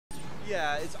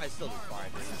Yeah, I still did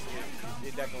fine.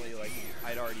 It definitely, like,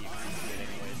 I'd already agreed to it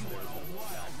anyway, so there was no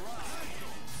pushback.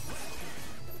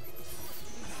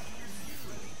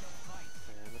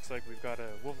 And looks like we've got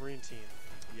a Wolverine team.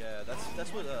 Yeah,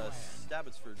 that's what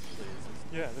Stabbotsford plays.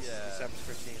 Yeah, this is the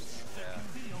Stabbotsford team. Yeah,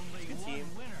 it's a good team.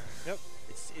 Yep.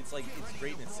 It's like it's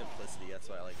great in its simplicity.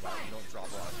 That's why I like that. You don't drop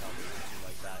a lot of combos or anything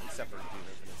like that, except for doing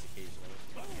it occasionally.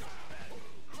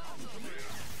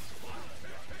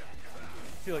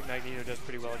 I feel like Magneto does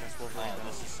pretty well against Wolverine. Oh,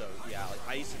 this is so, yeah, like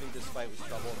I used to think this fight was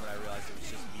trouble, and then I realized it was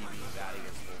just me being bad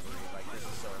against Wolverine. Like, this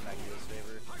is so in Magneto's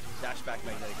favor. Dash back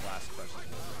magnetic blast crushes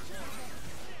Wolverine.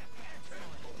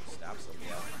 Snaps him,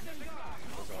 yeah.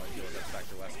 Doesn't want to deal with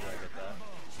X-Factor Wesker, I get that.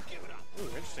 Ooh,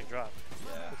 interesting drop.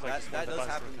 Yeah, like that does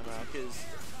happen because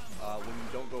when you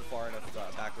don't go far enough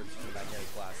backwards from the magnetic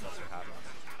blast, that's what happens.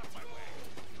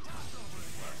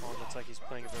 Oh, looks like he's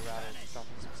playing a bit rather than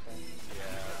dropping some stuff.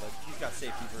 Yeah, but he's got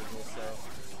safety Virgil, so.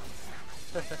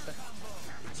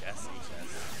 HS.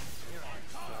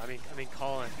 No, I mean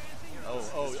Collin.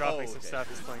 He's dropping some stuff.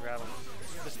 He's playing rattle.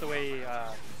 Just the way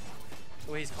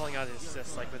he's calling out his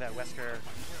assists, like with that Wesker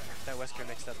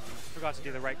mixed up. He forgot to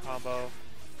do the right combo.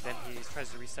 Then he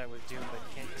tries to reset with Doom, but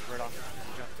can't convert off because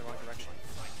he jumped the wrong direction.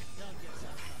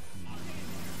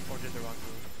 Or did the wrong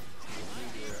move.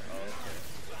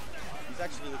 He's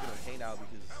actually looking okay now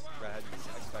because Brad had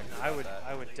X-Factor.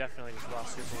 I would definitely just raw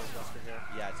super with Wesker here.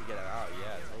 Yeah, to get it out.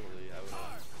 Yeah, totally. I would.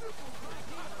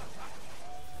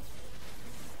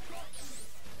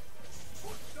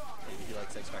 Maybe he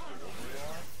likes X-Factor Wolverine a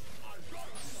lot.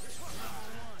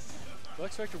 Well,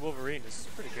 X-Factor Wolverine is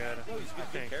pretty good. No, he's a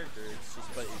good character. It's just,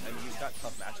 but I mean, he's got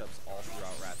tough matchups all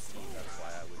throughout Rat's team. That's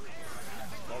why I would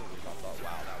probably thought,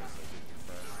 wow, that was so good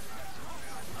confirmed.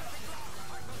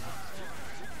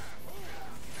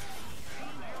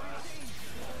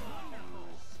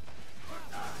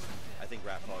 I think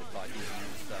Rat probably thought he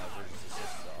used Virgil's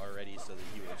assist already so that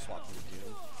he would have swapped into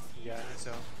Doom. Yeah, I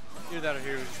think so. Either that or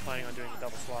he was just planning on doing a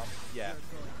double swap. Yeah,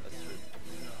 that's true.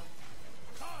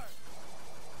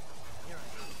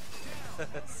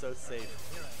 So safe.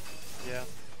 Yeah.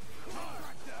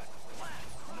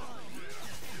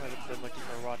 Might have been looking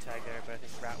for a raw tag there, but I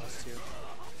think Rat was too.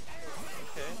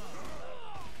 Okay.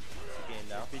 It's a game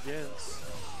now. It begins.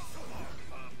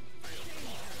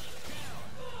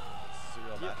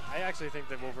 Yeah, I actually think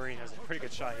that Wolverine has a pretty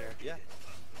good shot here. Yeah.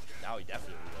 Now he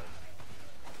definitely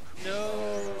will.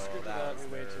 No, screwed that up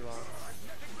way too long.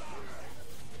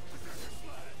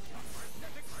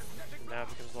 Now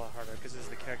it becomes a lot harder because this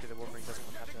is the character that Wolverine doesn't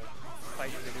want to have to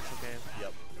fight in the neutral game.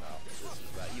 Yep. Wow. This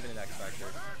is bad. Even in X-Factor.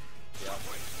 Yep.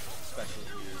 Especially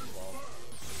here as well.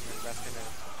 And Rat's going to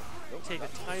take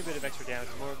a tiny bit of extra damage.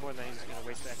 More than that, he's just going to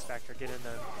waste the X-Factor, get in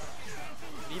an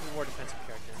even more defensive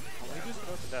character. Well, he just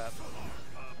opened up.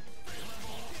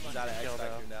 He's out of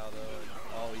X-Factor now, though.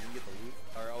 Oh, he didn't get the loop.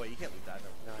 Or, oh, wait, you can't loop that.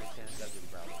 No, he can't. He's got to do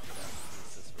the ground.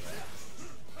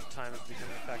 Time is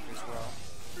becoming a factor as well.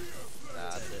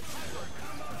 That's it.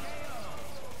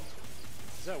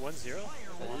 Is that 1-0?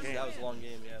 That was a long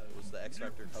game, yeah. It was the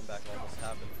X-Factor comeback almost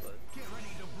happened, but...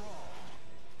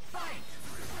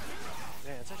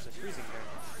 Man, it's actually freezing here.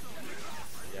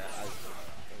 Yeah,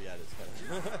 yeah, it is kind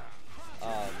of.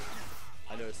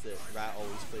 I noticed that Rat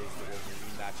always plays the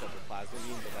Wolverine matchup with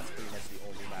Plasmodine, but that's pretty much the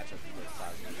only matchup he plays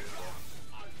Plasmodine for.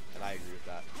 And I agree with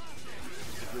that.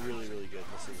 If you're really, really good,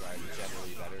 this is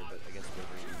generally better, but against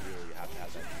Wolverine, you really have to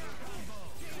have that team.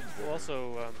 Well,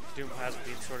 also, Doom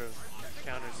Plasmodine sort of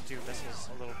counters Doom missiles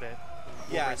a little bit.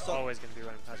 Yeah, it's always going to be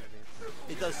running Plasmodine.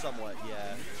 It does somewhat,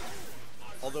 yeah.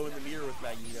 Although in the mirror with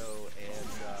Magneto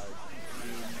and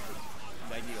Doom,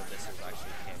 Magneto missiles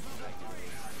actually can't be Magneto.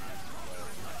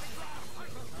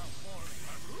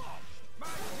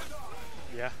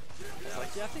 Yeah. It's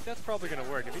like, yeah, I think that's probably going to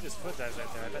work. If he just put that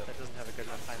right there, I bet that doesn't have a good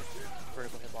enough time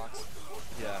vertical hitbox.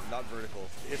 Yeah, not vertical.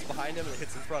 It's behind him and it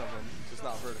hits in front of him, just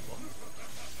not vertical.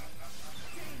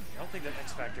 I don't think that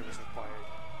X Factor was required.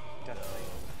 Definitely.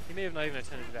 He may have not even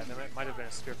attempted that. That might have been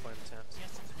a spear point attempt.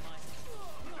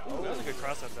 Ooh, that was a good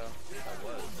cross-up, though. That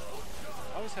was.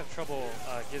 I always have trouble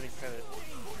giving credit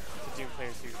to Doom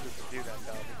players who can do that,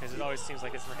 though, because it always seems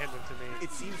like it's random to me.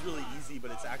 It seems really easy, but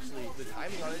it's actually, the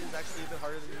timing on it is actually a bit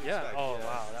harder than you expect. Oh, yeah.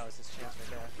 Wow, that was his chance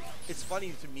right there. It's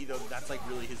funny to me, though, that's like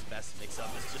really his best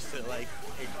mix-up. It's just to, like,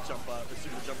 a jump up, a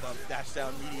super jump up, dash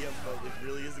down, medium, but it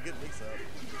really is a good mix-up.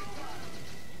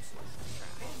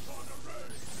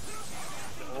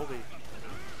 The oldie.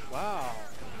 Wow.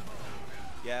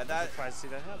 Yeah, that. I'm surprised to see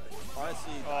that happen.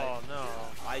 Honestly,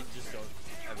 I just don't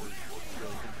ever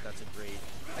really think that's a great.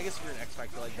 I guess if you're an X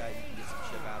Factor like that, you can get some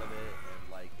chip out of it, and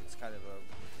like it's kind of a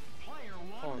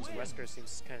Collin's Wesker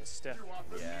seems kind of stiff.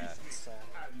 Yeah. It's,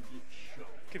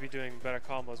 could be doing better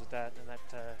combos with that, and that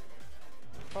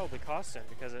probably cost him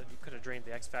because it could have drained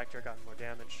the X Factor, gotten more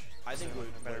damage. I think so in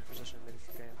a better position maybe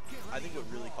for game. I think what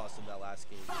really cost him that last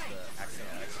game was the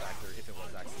accidental X Factor, if it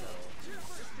was accidental.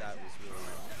 That was really,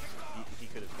 he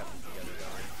could have kept it together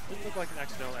though. It didn't look like an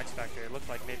accidental X Factor, it looked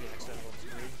like maybe an accidental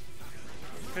 3.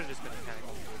 It could have just been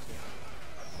mechanical too.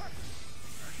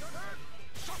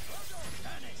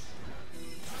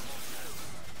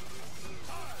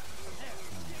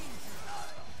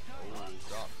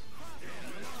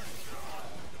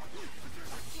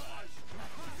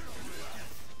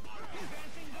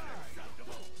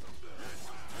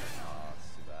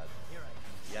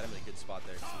 Spot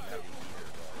there, so you have your meter,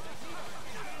 but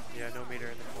yeah, no meter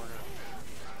in the corner.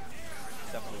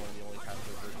 Definitely one of the only times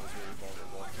where Virgil was really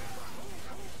vulnerable.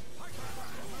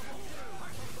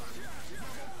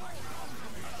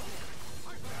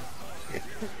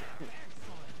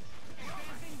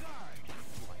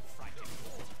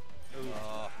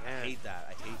 I hate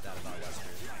that. I hate that about Wesker.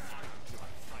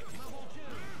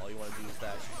 All you want to do is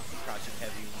that crouching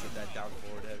heavy and get that down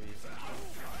forward heavy.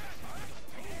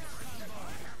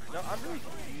 No, I'm really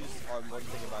confused on one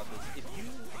thing about this. If you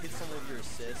hit someone with your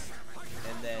assist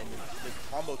and then the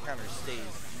combo counter stays,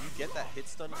 do you get that hit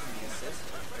stun from the assist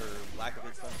or lack of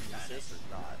hit stun from the assist or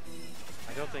not?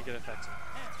 I don't think it affects him.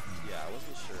 Yeah, I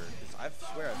wasn't sure because I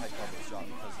swear I've had combos drop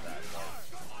because of that.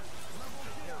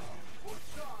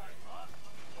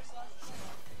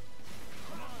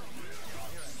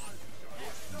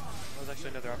 That was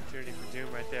actually another opportunity for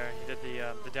Doom right there. He did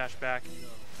the dash back.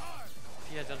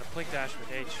 If he had done a blink dash with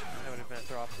H, that would have been a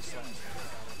throw off the slot.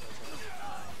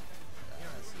 Yeah,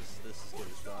 this is good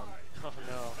as done. Oh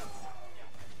no.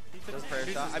 He took a prayer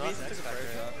shot. I mean, he took a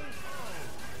prayer shot.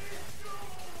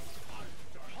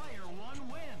 Player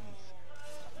 1 wins.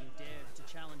 You dared to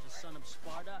challenge a son of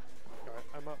Sparta. Alright,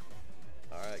 I'm up.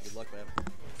 Alright, good luck, man.